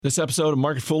This episode of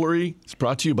Market Foolery is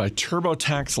brought to you by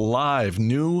TurboTax Live,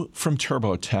 new from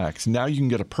TurboTax. Now you can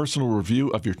get a personal review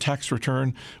of your tax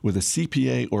return with a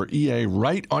CPA or EA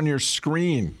right on your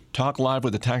screen. Talk live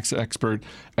with a tax expert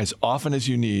as often as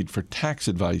you need for tax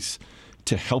advice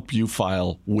to help you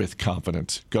file with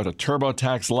confidence. Go to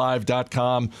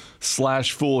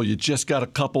TurboTaxLive.com/fool. You just got a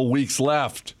couple weeks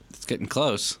left. It's getting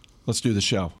close. Let's do the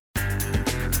show.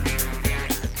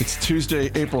 It's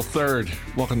Tuesday, April 3rd.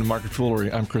 Welcome to Market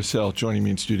Foolery. I'm Chris Hill. Joining me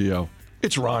in studio,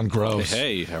 it's Ron Gross.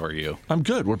 Hey, how are you? I'm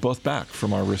good. We're both back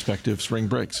from our respective spring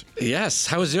breaks. Yes.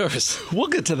 How was yours? We'll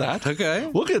get to that. Okay.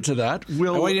 We'll get to that. I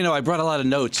want you to know I brought a lot of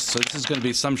notes, so this is going to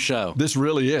be some show. This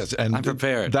really is. And I'm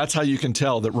prepared. That's how you can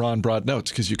tell that Ron brought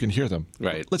notes, because you can hear them.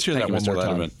 Right. Let's hear Thank that you, one Mr. more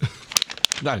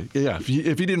Letterman. time. Yeah,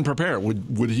 if he didn't prepare,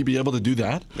 would he be able to do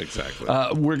that? Exactly.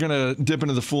 We're going to dip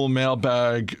into the Fool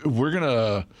mailbag. We're going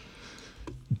to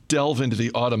delve into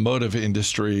the automotive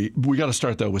industry. We got to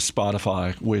start, though, with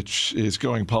Spotify, which is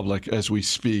going public as we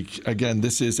speak. Again,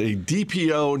 this is a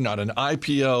DPO, not an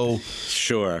IPO.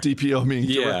 Sure. DPO meaning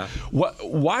Yeah.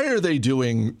 Why are they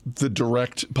doing the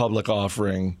direct public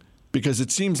offering? Because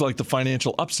it seems like the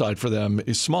financial upside for them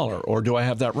is smaller, or do I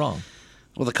have that wrong?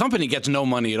 Well, the company gets no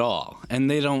money at all, and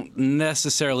they don't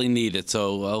necessarily need it,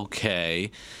 so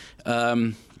okay.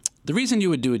 The reason you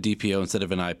would do a DPO instead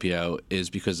of an IPO is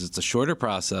because it's a shorter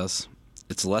process,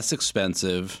 it's less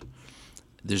expensive,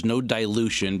 there's no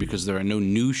dilution because there are no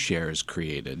new shares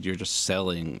created. You're just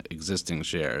selling existing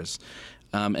shares.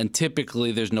 And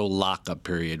typically there's no lockup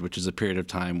period, which is a period of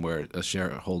time where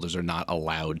shareholders are not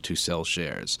allowed to sell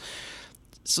shares.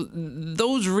 So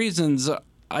those reasons,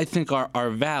 I think, are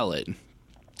valid.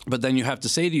 But then you have to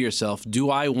say to yourself,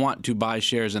 do I want to buy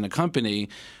shares in a company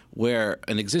where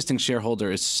an existing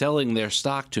shareholder is selling their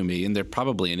stock to me, and they're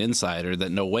probably an insider that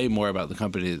know way more about the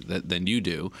company than you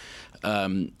do,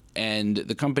 and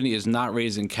the company is not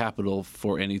raising capital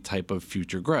for any type of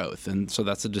future growth? And so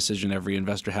that's a decision every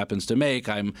investor happens to make.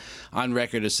 I'm on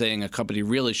record as saying a company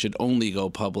really should only go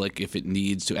public if it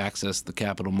needs to access the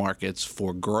capital markets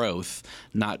for growth,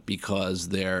 not because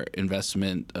their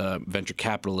investment venture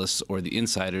capitalists or the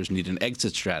insiders need an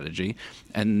exit strategy.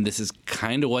 And this is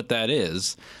kind of what that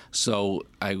is. So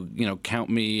count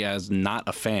me as not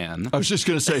a fan. I was just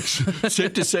going to say,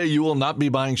 safe to say you will not be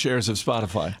buying shares of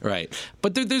Spotify. Right.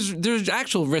 But there's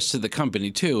actual risks to the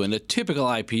company, too. In a typical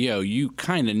IPO, you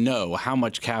kind of know how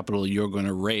much capital you're going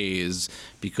to raise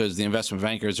because the investment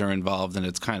bankers are involved and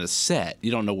it's kind of set.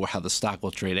 You don't know how the stock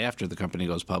will trade after the company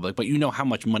goes public, but you know how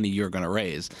much money you're going to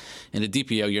raise. In a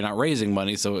DPO, you're not raising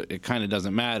money, so it kind of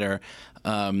doesn't matter.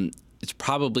 It's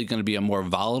probably going to be a more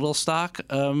volatile stock,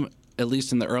 at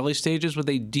least in the early stages with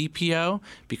a DPO,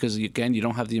 because, again, you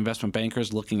don't have the investment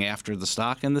bankers looking after the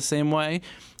stock in the same way.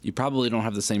 You probably don't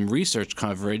have the same research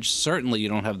coverage. Certainly you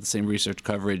don't have the same research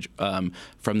coverage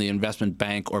from the investment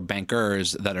bank or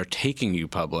bankers that are taking you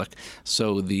public.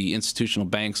 So the institutional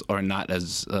banks are not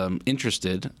as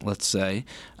interested, let's say.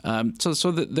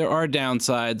 So there are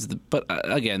downsides. But,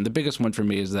 again, the biggest one for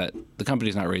me is that the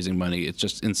company's not raising money. It's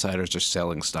just insiders are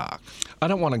selling stock. I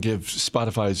don't want to give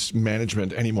Spotify's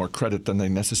management any more credit than they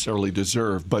necessarily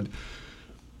deserve, but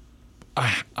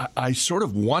I sort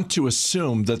of want to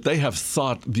assume that they have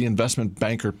thought the investment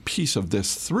banker piece of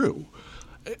this through.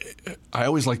 I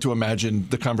always like to imagine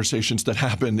the conversations that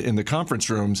happened in the conference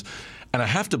rooms, and I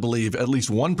have to believe at least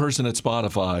one person at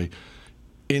Spotify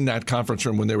in that conference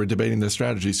room when they were debating this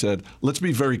strategy said, let's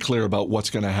be very clear about what's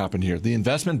going to happen here. The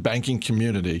investment banking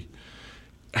community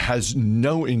has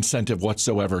no incentive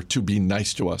whatsoever to be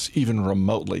nice to us, even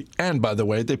remotely. And by the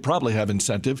way, they probably have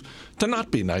incentive to not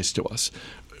be nice to us.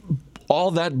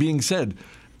 All that being said,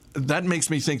 that makes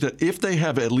me think that if they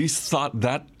have at least thought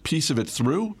that piece of it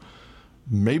through,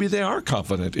 maybe they are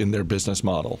confident in their business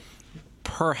model.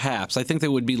 Perhaps. I think they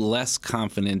would be less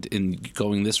confident in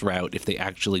going this route if they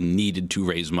actually needed to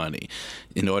raise money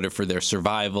in order for their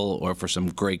survival or for some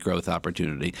great growth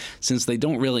opportunity. Since they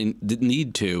don't really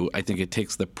need to, I think it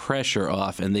takes the pressure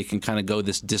off and they can kind of go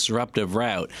this disruptive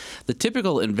route. The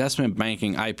typical investment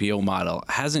banking IPO model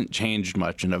hasn't changed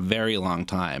much in a very long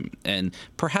time, and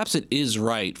perhaps it is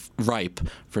ripe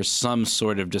for some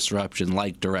sort of disruption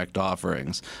like direct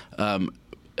offerings.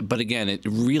 But again, it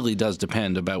really does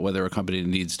depend about whether a company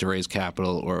needs to raise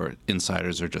capital or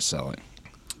insiders are just selling.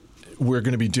 we're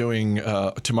going to be doing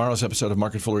tomorrow's episode of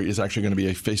Market Foolery is actually going to be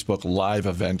a Facebook Live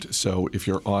event. So if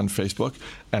you're on Facebook,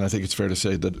 and I think it's fair to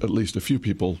say that at least a few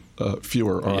people,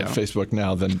 fewer are on Facebook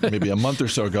now than maybe a month or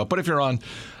so ago. But if you're on,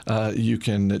 you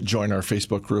can join our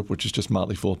Facebook group, which is just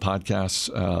Motley Fool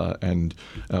Podcasts, and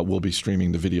we'll be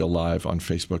streaming the video live on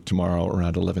Facebook tomorrow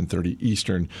around 11:30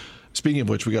 Eastern. Speaking of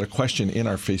which, we got a question in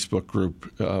our Facebook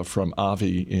group from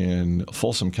Avi in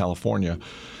Folsom, California,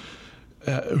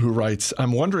 who writes,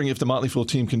 I'm wondering if the Motley Fool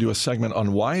team can do a segment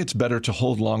on why it's better to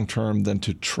hold long-term than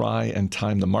to try and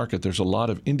time the market. There's a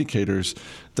lot of indicators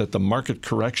that the market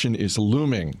correction is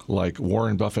looming, like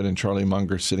Warren Buffett and Charlie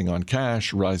Munger sitting on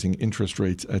cash, rising interest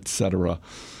rates, etc.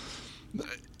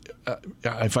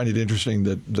 I find it interesting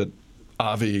that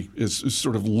Avi is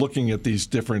sort of looking at these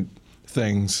different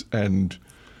things and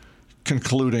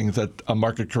concluding that a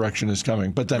market correction is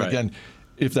coming. But then again,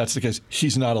 if that's the case,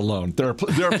 he's not alone. There are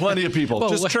plenty of people. Well,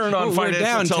 just turn on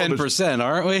financial television. We're down television. 10%,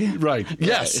 aren't we? Right.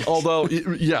 Yes. Although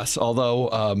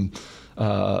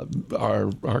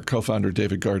our co-founder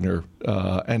David Gardner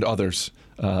and others,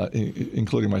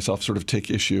 including myself, sort of take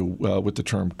issue with the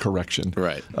term correction.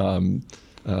 Right.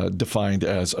 Defined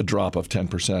as a drop of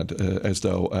 10%, as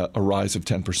though a rise of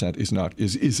 10%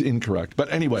 is incorrect.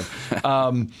 But anyway.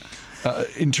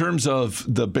 In terms of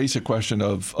the basic question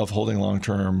of holding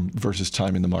long-term versus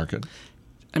timing the market.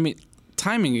 I mean,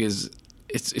 timing is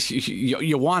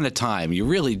you want to time. You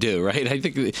really do, right? I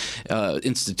think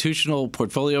institutional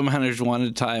portfolio managers want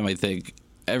to time. I think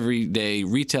everyday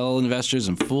retail investors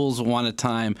and fools want to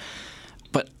time.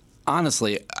 But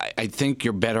honestly, I think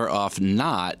you're better off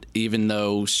not, even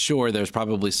though, sure, there's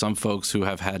probably some folks who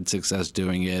have had success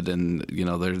doing it, and,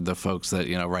 they're the folks that,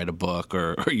 write a book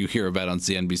or you hear about on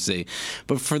CNBC.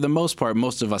 But for the most part,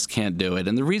 most of us can't do it.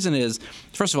 And the reason is,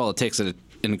 first of all, it takes an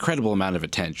incredible amount of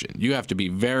attention. You have to be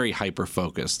very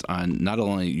hyper-focused on not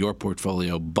only your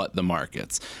portfolio, but the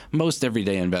markets. Most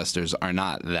everyday investors are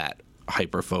not that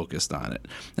hyper-focused on it.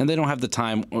 And they don't have the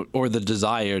time or the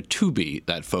desire to be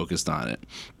that focused on it.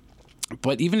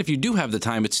 But even if you do have the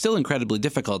time, it's still incredibly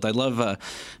difficult. I love an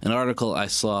article I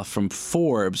saw from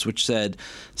Forbes, which said,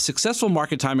 successful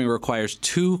market timing requires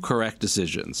two correct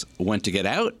decisions, when to get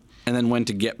out and then when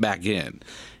to get back in.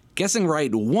 Guessing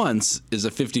right once is a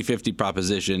 50-50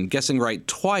 proposition. Guessing right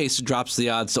twice drops the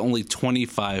odds to only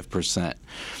 25%.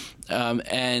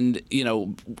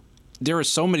 There are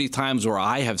so many times where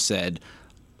I have said,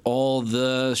 all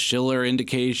the Shiller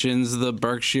indications, the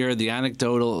Berkshire, the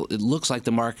anecdotal, it looks like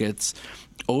the market's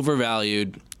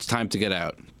overvalued. It's time to get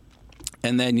out.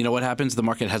 And then you know what happens? The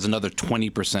market has another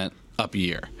 20% up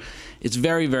year. It's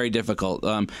very, very difficult.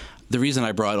 The reason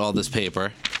I brought all this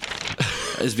paper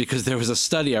is because there was a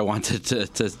study I wanted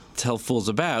to tell fools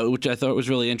about, which I thought was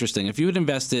really interesting. If you had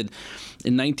invested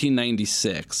in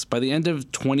 1996, by the end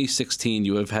of 2016,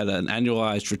 you would have had an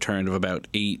annualized return of about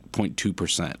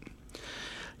 8.2%.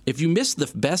 If you missed the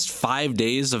best 5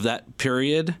 days of that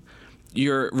period,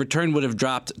 your return would have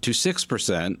dropped to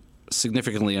 6%,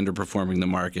 significantly underperforming the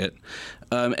market.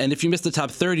 And if you missed the top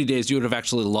 30 days, you would have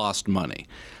actually lost money.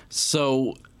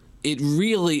 So it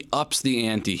really ups the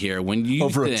ante here when you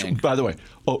by the way,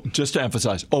 just to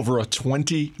emphasize, over a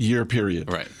 20-year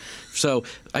period. Right. So,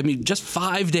 I mean, just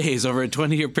 5 days over a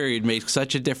 20-year period makes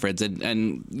such a difference.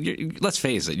 And let's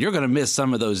face it, you're going to miss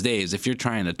some of those days if you're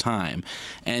trying to time.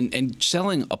 And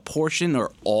selling a portion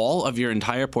or all of your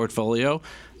entire portfolio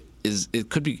it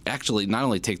could be actually not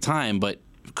only take time, but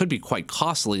could be quite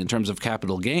costly in terms of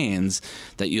capital gains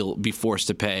that you'll be forced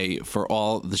to pay for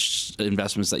all the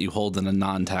investments that you hold in a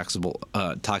non-taxable,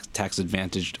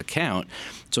 tax-advantaged account.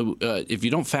 So if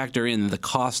you don't factor in the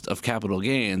cost of capital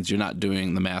gains, you're not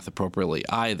doing the math appropriately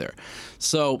either.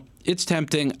 So it's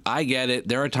tempting. I get it.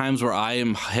 There are times where I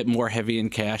am more heavy in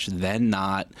cash than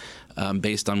not.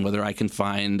 Based on whether I can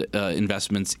find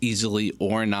investments easily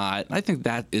or not. I think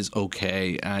that is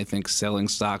okay. And I think selling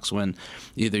stocks when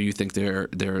either you think their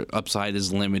upside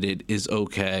is limited is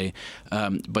okay.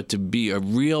 But to be a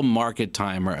real market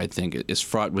timer, I think is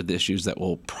fraught with issues that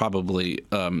will probably,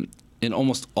 in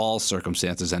almost all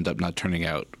circumstances, end up not turning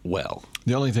out well.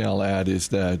 The only thing I'll add is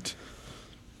that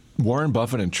Warren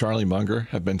Buffett and Charlie Munger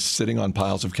have been sitting on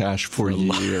piles of cash for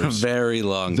years. A very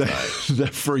long time.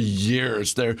 For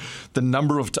years.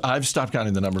 I've stopped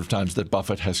counting the number of times that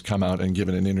Buffett has come out and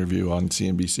given an interview on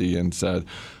CNBC and said,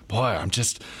 boy, I'm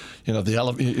just,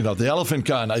 the elephant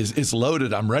gun is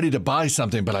loaded. I'm ready to buy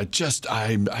something, but I just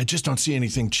don't see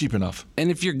anything cheap enough. And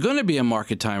if you're going to be a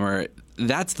market timer,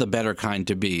 that's the better kind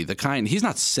to be. He's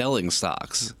not selling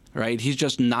stocks. Right? He's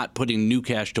just not putting new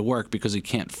cash to work because he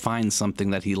can't find something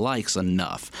that he likes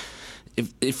enough.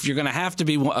 If you're going to have to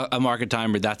be a market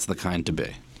timer, that's the kind to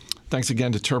be. Thanks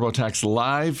again to TurboTax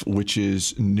Live, which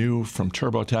is new from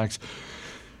TurboTax.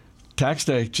 Tax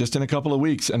day, just in a couple of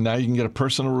weeks, and now you can get a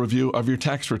personal review of your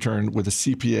tax return with a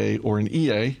CPA or an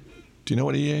EA. Do you know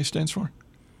what EA stands for?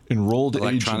 Enrolled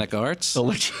Electronic Agent. Arts?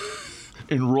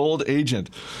 Enrolled Agent.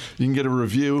 You can get a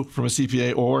review from a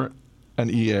CPA or an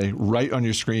EA right on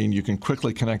your screen. You can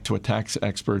quickly connect to a tax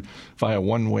expert via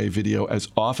one-way video as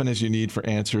often as you need for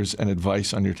answers and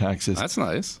advice on your taxes. That's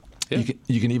nice. Yeah.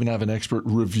 You can even have an expert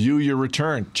review your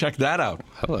return. Check that out.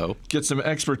 Hello. Get some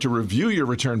expert to review your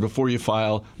return before you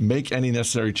file, make any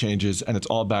necessary changes, and it's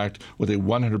all backed with a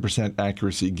 100%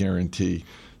 accuracy guarantee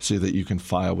so that you can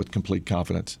file with complete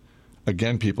confidence.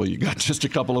 Again, people, you got just a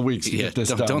couple of weeks to get this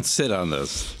done. Don't sit on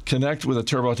this. Connect with a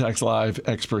TurboTax Live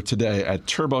expert today at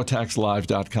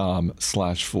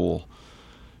turbotaxlive.com/fool.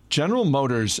 General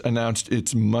Motors announced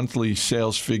its monthly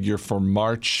sales figure for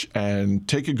March, and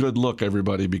take a good look,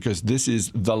 everybody, because this is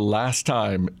the last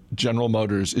time General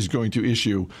Motors is going to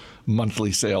issue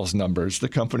monthly sales numbers. The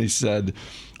company said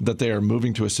that they are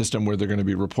moving to a system where they're going to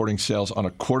be reporting sales on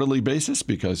a quarterly basis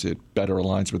because it better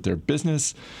aligns with their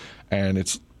business,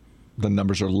 and the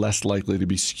numbers are less likely to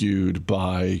be skewed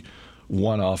by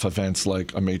one-off events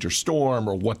like a major storm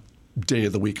or what day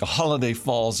of the week a holiday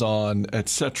falls on,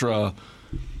 etc.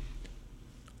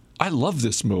 I love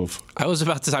this move. I was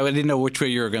about to say, I didn't know which way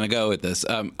you were going to go with this.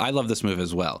 I love this move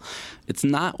as well. It's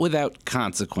not without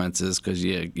consequences because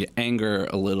you anger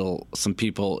a little some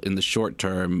people in the short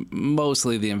term,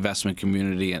 mostly the investment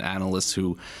community and analysts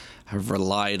who have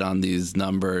relied on these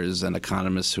numbers and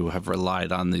economists who have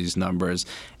relied on these numbers.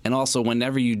 And also,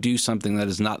 whenever you do something that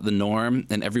is not the norm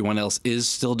and everyone else is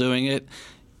still doing it,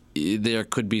 there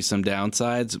could be some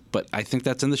downsides, but I think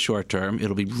that's in the short term.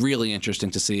 It'll be really interesting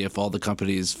to see if all the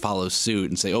companies follow suit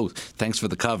and say, "Oh, thanks for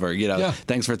the cover.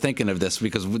 Thanks for thinking of this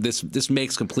because this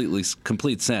makes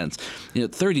complete sense."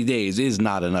 30 days is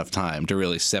not enough time to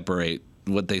really separate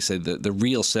what they say the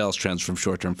real sales trends from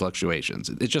short-term fluctuations.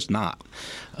 It's just not.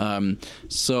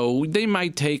 So they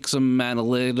might take some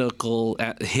analytical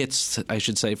hits, I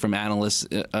should say, from analysts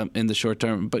in the short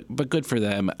term, but good for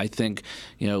them. I think,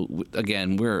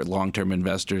 again, we're long-term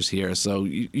investors here, so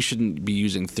you shouldn't be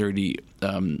using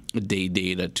 30-day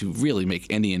data to really make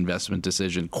any investment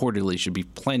decision. Quarterly should be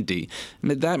plenty. I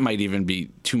mean, that might even be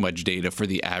too much data for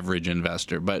the average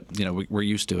investor, but we're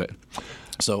used to it.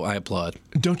 So I applaud.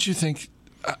 Don't you think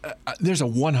there's a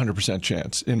 100%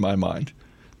 chance in my mind,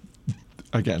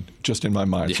 again, just in my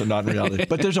mind, so not in reality,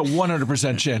 but there's a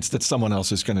 100% chance that someone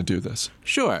else is going to do this?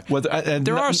 Sure.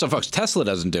 There are some folks. Tesla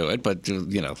doesn't do it, but,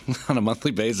 on a monthly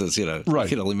basis, right. You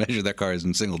can only measure their cars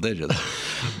in single digits.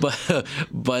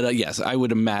 But yes, I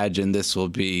would imagine this will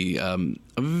be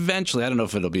eventually, I don't know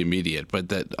if it'll be immediate, but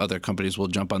that other companies will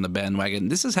jump on the bandwagon.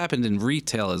 This has happened in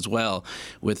retail as well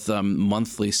with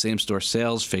monthly same-store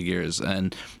sales figures.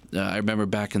 And I remember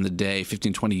back in the day,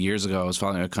 15, 20 years ago, I was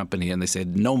following a company and they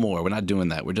said, no more, we're not doing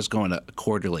that. We're just going to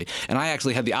quarterly. And I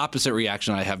actually had the opposite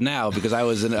reaction I have now because I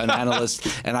was an analyst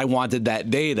and I wanted that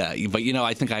data. But,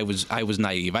 I think I was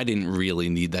naive. I didn't really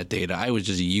need that data. I was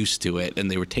just used to it and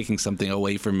they were taking something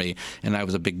away from me and I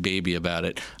was a big baby about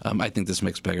it. I think this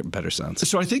makes better sense.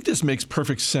 So I think this makes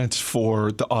perfect sense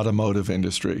for the automotive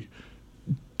industry.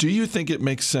 Do you think it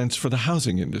makes sense for the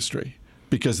housing industry?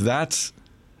 Because that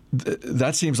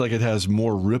seems like it has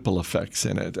more ripple effects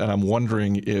in it. And I'm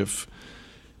wondering if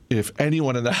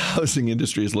anyone in the housing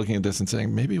industry is looking at this and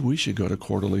saying, maybe we should go to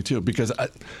quarterly too. Because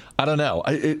I don't know.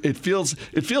 It feels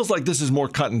like this is more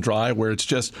cut and dry, where it's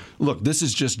just, look, this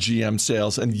is just GM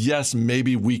sales. And yes,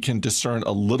 maybe we can discern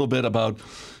a little bit about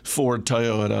Ford,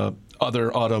 Toyota,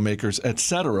 other automakers, et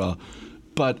cetera.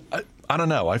 But I don't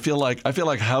know. I feel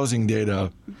like housing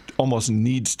data almost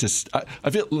needs to.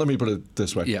 Let me put it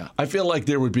this way. Yeah. I feel like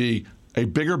there would be a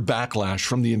bigger backlash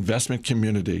from the investment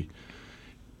community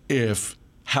if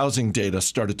housing data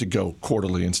started to go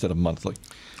quarterly instead of monthly.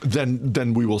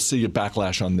 Then we will see a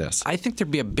backlash on this. I think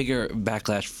there'd be a bigger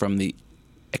backlash from the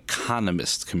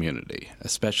economist community,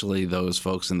 especially those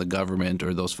folks in the government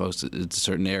or those folks in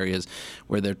certain areas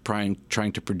where they're trying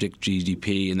to predict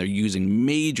GDP and they're using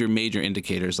major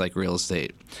indicators like real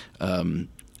estate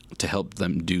to help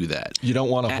them do that. You don't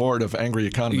want a horde of angry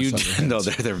economists on your hands.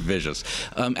 No, they're vicious.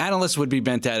 Analysts would be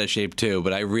bent out of shape too,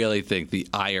 but I really think the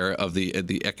ire of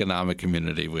the economic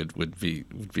community would be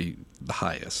the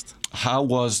highest. How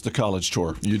was the college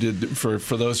tour? You did, for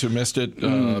those who missed it,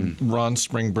 Ron's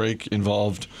spring break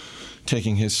involved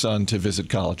taking his son to visit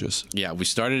colleges. Yeah, we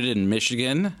started in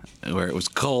Michigan, where it was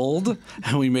cold,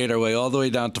 and we made our way all the way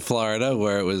down to Florida,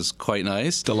 where it was quite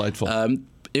nice. Delightful.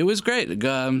 It was great.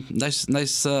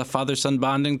 Nice father-son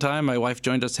bonding time. My wife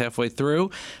joined us halfway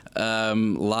through. A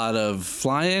lot of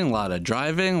flying, a lot of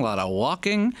driving, a lot of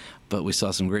walking. But we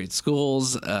saw some great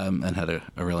schools and had a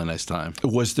really nice time.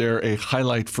 Was there a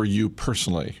highlight for you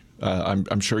personally?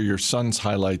 I'm sure your son's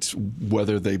highlights,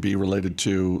 whether they be related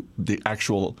to the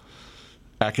actual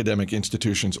academic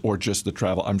institutions or just the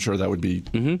travel, I'm sure that would be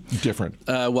different.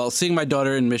 Well, seeing my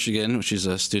daughter in Michigan, she's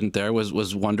a student there,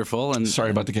 was wonderful. And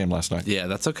sorry about the game last night. Yeah,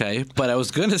 that's okay. But I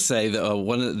was going to say that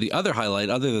one of the other highlight,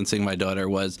 other than seeing my daughter,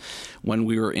 was when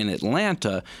we were in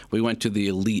Atlanta. We went to the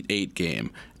Elite Eight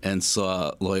game and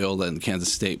saw Loyola and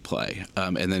Kansas State play,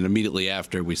 and then immediately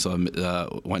after we saw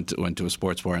went to a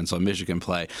sports bar and saw Michigan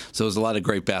play. So it was a lot of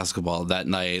great basketball that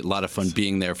night. A lot of fun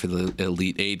being there for the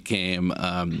Elite Eight game.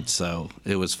 So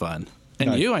it was fun.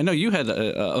 And you, I know you had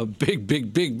a big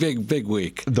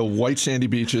week. The white sandy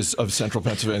beaches of central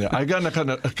Pennsylvania. I got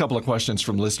a couple of questions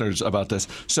from listeners about this.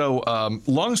 So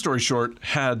long story short,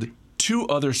 had 2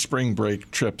 other spring break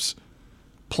trips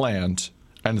planned,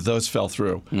 and those fell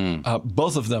through.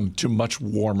 Both of them to much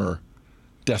warmer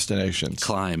destinations.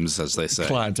 Climes, as they say.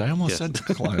 Climes. I almost said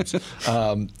climes.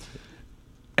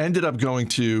 Ended up going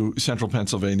to central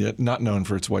Pennsylvania, not known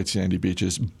for its white sandy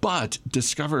beaches, but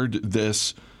discovered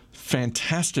this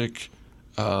fantastic,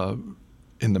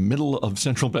 in the middle of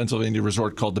central Pennsylvania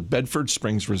resort called the Bedford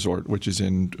Springs Resort, which is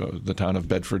in the town of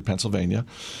Bedford, Pennsylvania.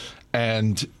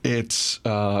 And it's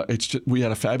just, we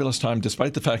had a fabulous time,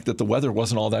 despite the fact that the weather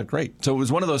wasn't all that great. So it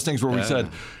was one of those things where we said,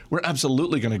 we're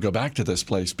absolutely going to go back to this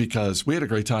place because we had a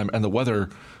great time and the weather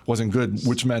wasn't good,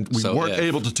 which meant we weren't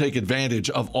able to take advantage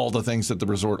of all the things that the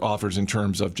resort offers in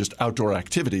terms of just outdoor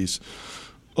activities.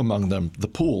 Among them, the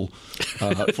pool.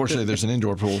 Fortunately, there's an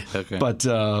indoor pool. Okay. But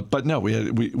no, we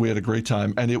had a great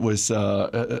time, and it was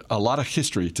a lot of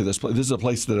history to this place. This is a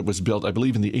place that it was built, I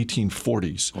believe, in the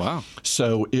 1840s. Wow!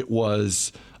 So it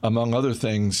was, among other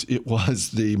things, it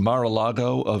was the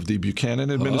Mar-a-Lago of the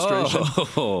Buchanan administration.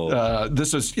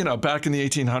 This was, back in the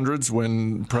 1800s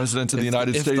when presidents of the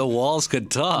United States, if the walls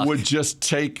could talk, would just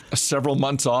take several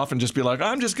months off and just be like,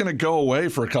 I'm just going to go away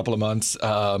for a couple of months.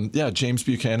 James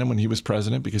Buchanan, when he was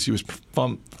president, because he was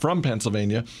from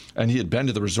Pennsylvania and he had been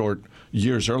to the resort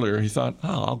years earlier, he thought,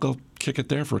 I'll go kick it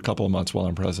there for a couple of months while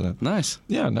I'm president. Nice.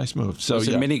 Yeah, nice move. So, was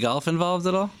there mini golf involved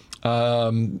at all?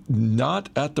 Not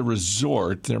at the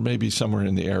resort. There may be somewhere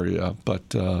in the area,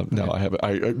 but no, I haven't.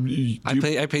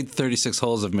 I played 36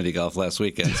 holes of mini golf last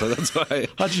weekend, so that's why.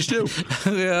 How'd you do?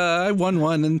 I won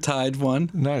one and tied one.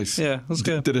 Nice. Yeah, it was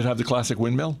good. Did it have the classic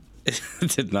windmill? It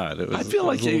did not. It was, I feel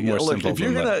like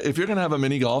if you're gonna have a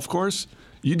mini golf course,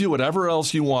 you do whatever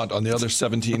else you want on the other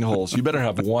 17 holes. You better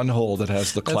have one hole that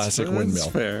has the classic windmill. That's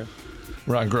fair.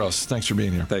 Ron Gross, thanks for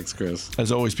being here. Thanks, Chris.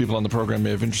 As always, people on the program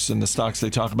may have interest in the stocks they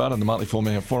talk about, and the Motley Fool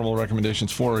may have formal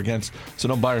recommendations for or against, so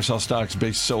don't buy or sell stocks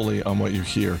based solely on what you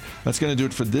hear. That's going to do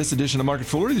it for this edition of Market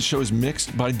Foolery. The show is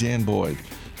mixed by Dan Boyd.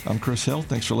 I'm Chris Hill.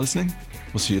 Thanks for listening.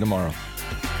 We'll see you tomorrow.